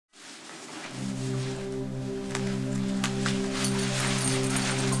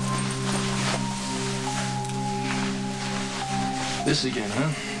This again, huh?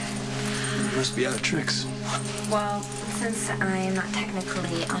 You must be out of tricks. Well, since I'm not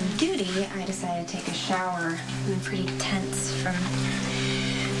technically on duty, I decided to take a shower. I'm pretty tense from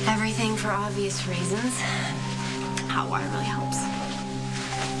everything for obvious reasons. Hot water really helps.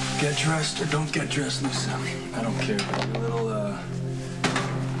 Get dressed or don't get dressed, Lisa. I don't care. Your little,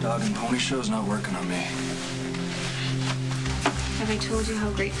 dog and pony show's not working on me. Have I told you how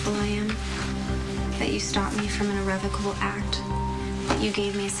grateful I am that you stopped me from an irrevocable act? That you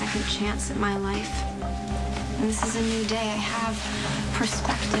gave me a second chance at my life? And this is a new day. I have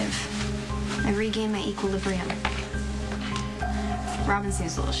perspective. I regained my equilibrium. Robin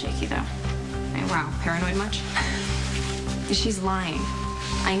seems a little shaky, though. Wow, paranoid much? She's lying.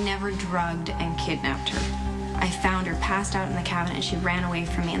 I never drugged and kidnapped her. I found her passed out in the cabin and she ran away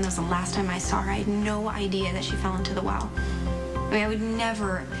from me, and that was the last time I saw her. I had no idea that she fell into the well. I mean, I would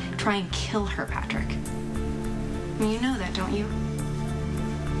never try and kill her, Patrick. I mean, you know that, don't you?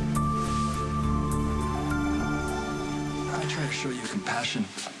 I try to show you compassion,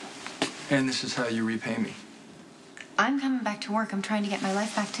 and this is how you repay me. I'm coming back to work. I'm trying to get my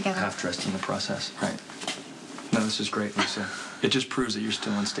life back together. Half-dressed in the process, right? No, this is great, Lisa. It just proves that you're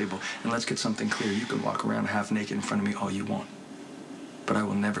still unstable. And let's get something clear. You can walk around half naked in front of me all you want, but I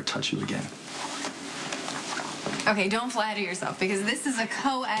will never touch you again. Okay, don't flatter yourself, because this is a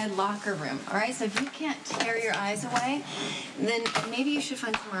co-ed locker room, all right? So if you can't tear your eyes away, then maybe you should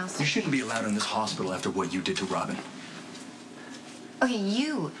find somewhere else. You shouldn't be allowed in this hospital after what you did to Robin. Okay,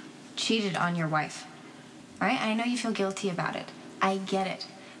 you cheated on your wife, all right? I know you feel guilty about it. I get it.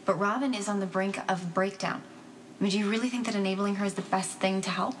 But Robin is on the brink of breakdown. I mean, do you really think that enabling her is the best thing to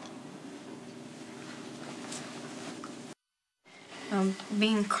help?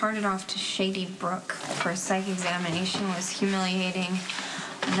 Being carted off to Shady Brook for a psych examination was humiliating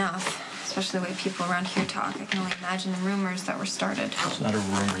enough, especially the way people around here talk. I can only imagine the rumors that were started. It's not a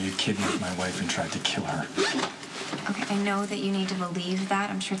rumor. You kidnapped my wife and tried to kill her. Okay, I know that you need to believe that.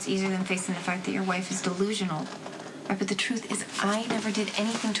 I'm sure it's easier than facing the fact that your wife is delusional. Right, but the truth is, I never did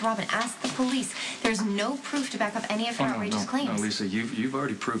anything to Robin. Ask the police. There's no proof to back up any of her outrageous claims. No, Lisa, you've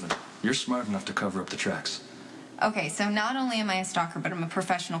already proven. You're smart enough to cover up the tracks. Okay, so not only am I a stalker, but I'm a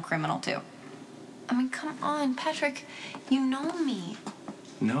professional criminal, too. I mean, come on, Patrick. You know me.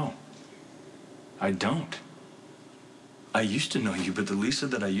 No, I don't. I used to know you, but the Lisa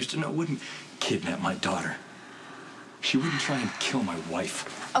that I used to know wouldn't kidnap my daughter. She wouldn't try and kill my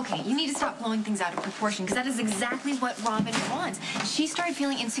wife. Okay, you need to stop blowing things out of proportion, because that is exactly what Robin wants. She started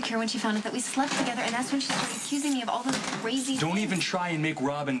feeling insecure when she found out that we slept together, and that's when she started accusing me of all those crazy Don't things. even try and make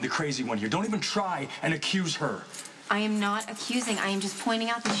Robin the crazy one here. Don't even try and accuse her. I am not accusing. I am just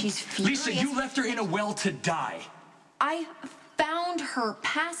pointing out that she's furious. Lisa, you left her in a well to die. I found her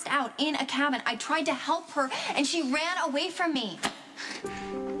passed out in a cabin. I tried to help her, and she ran away from me.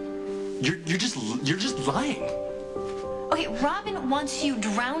 You're just lying. Okay, Robin wants you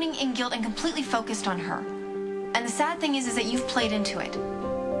drowning in guilt and completely focused on her. And the sad thing is that you've played into it.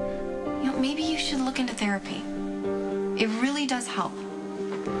 You know, maybe you should look into therapy. It really does help.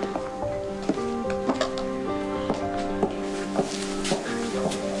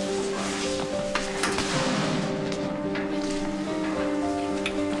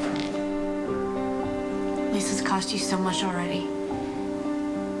 Lisa's cost you so much already.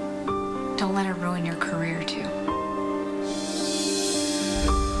 Don't let her ruin your career, too.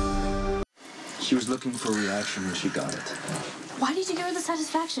 She was looking for a reaction when she got it. Why did you give her the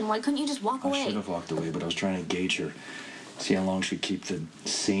satisfaction? Why couldn't you just walk away? I should have walked away, but I was trying to gauge her. See how long she'd keep the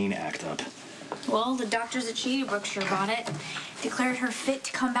sane act up. Well, the doctors at Shady Brook sure got it. Declared her fit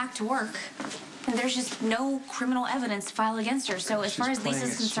to come back to work. And there's just no criminal evidence to file against her. So as far as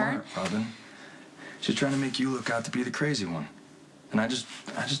Lisa's concerned... Smart, Robin. She's trying to make you look out to be the crazy one. And I just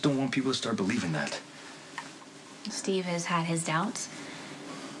don't want people to start believing that. Steve has had his doubts.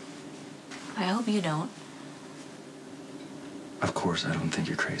 I hope you don't. Of course, I don't think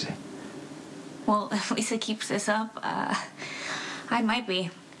you're crazy. Well, if Lisa keeps this up, I might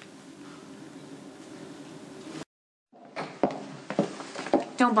be.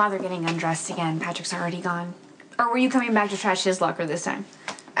 Don't bother getting undressed again. Patrick's already gone. Or were you coming back to trash his locker this time?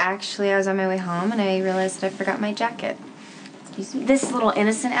 Actually, I was on my way home and I realized that I forgot my jacket. Excuse me? This little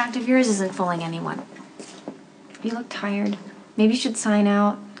innocent act of yours isn't fooling anyone. You look tired. Maybe you should sign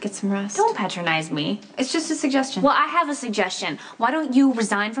out, get some rest. Don't patronize me. It's just a suggestion. Well, I have a suggestion. Why don't you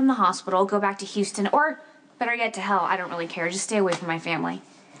resign from the hospital, go back to Houston, or better yet, to hell. I don't really care. Just stay away from my family.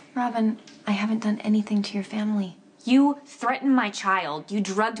 Robin, I haven't done anything to your family. You threatened my child. You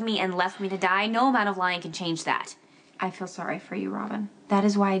drugged me and left me to die. No amount of lying can change that. I feel sorry for you, Robin. That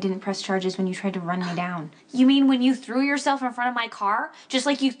is why I didn't press charges when you tried to run me down. You mean when you threw yourself in front of my car, just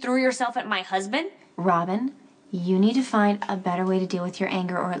like you threw yourself at my husband? Robin, you need to find a better way to deal with your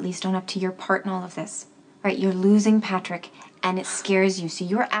anger, or at least own up to your part in all of this. Right, you're losing Patrick, and it scares you, so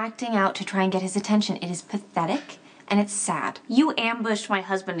you're acting out to try and get his attention. It is pathetic, and it's sad. You ambushed my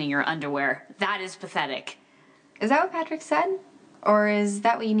husband in your underwear. That is pathetic. Is that what Patrick said? Or is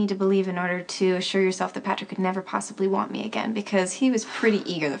that what you need to believe in order to assure yourself that Patrick could never possibly want me again? Because he was pretty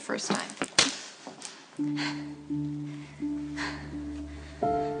eager the first time.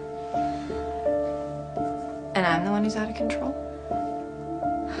 And I'm the one who's out of control?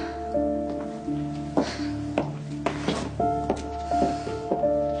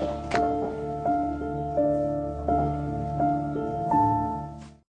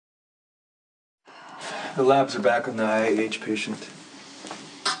 The labs are back on the IH patient.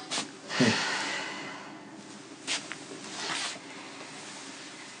 Hey.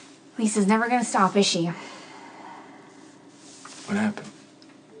 Lisa's never gonna stop, is she? What happened?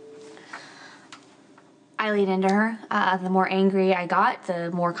 I laid into her. The more angry I got, the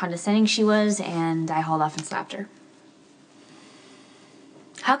more condescending she was, and I hauled off and slapped her.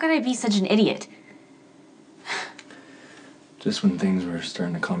 How could I be such an idiot? Just when things were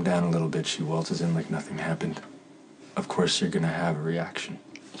starting to calm down a little bit, she waltzes in like nothing happened. Of course you're gonna have a reaction.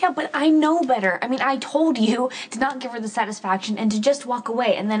 Yeah, but I know better. I mean, I told you to not give her the satisfaction and to just walk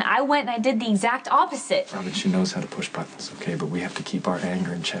away, and then I went and I did the exact opposite. Robin, she knows how to push buttons, okay? But we have to keep our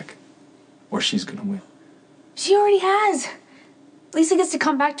anger in check, or she's gonna win. She already has. Lisa gets to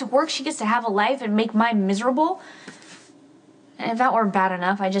come back to work, she gets to have a life and make mine miserable. And if that were bad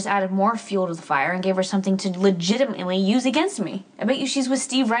enough, I just added more fuel to the fire and gave her something to legitimately use against me. I bet you she's with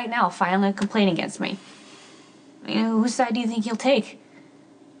Steve right now, filing a complaint against me. You know, whose side do you think he'll take?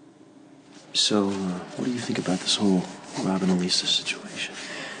 So, what do you think about this whole Robin and Lisa situation?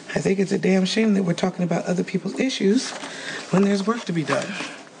 I think it's a damn shame that we're talking about other people's issues when there's work to be done.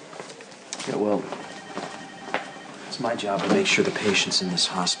 Yeah, well, it's my job to make sure the patients in this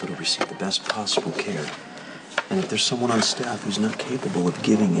hospital receive the best possible care. And if there's someone on staff who's not capable of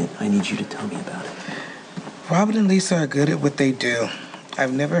giving it, I need you to tell me about it. Robin and Lisa are good at what they do.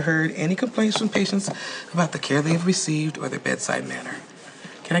 I've never heard any complaints from patients about the care they've received or their bedside manner.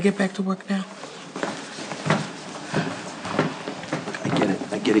 Can I get back to work now?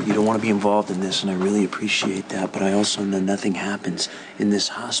 I get it. You don't want to be involved in this, and I really appreciate that. But I also know nothing happens in this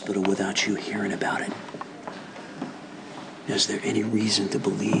hospital without you hearing about it. Is there any reason to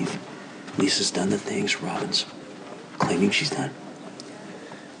believe Lisa's done the things Robin's claiming she's done?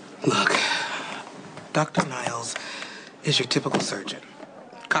 Look, Dr. Niles is your typical surgeon.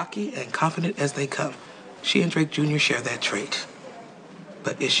 Cocky and confident as they come. She and Drake Jr. share that trait.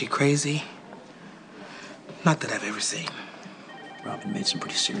 But is she crazy? Not that I've ever seen. Robin made some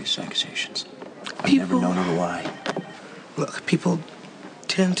pretty serious accusations. I've never known her to lie. Look, people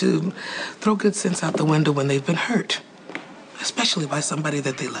tend to throw good sense out the window when they've been hurt. Especially by somebody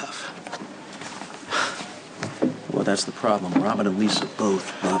that they love. Well, that's the problem. Robin and Lisa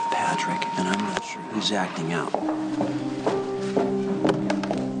both love Patrick, and I'm not sure who's acting out.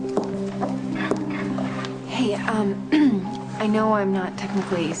 Hey, I know I'm not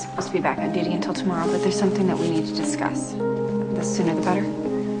technically supposed to be back on duty until tomorrow, but there's something that we need to discuss. The sooner the better.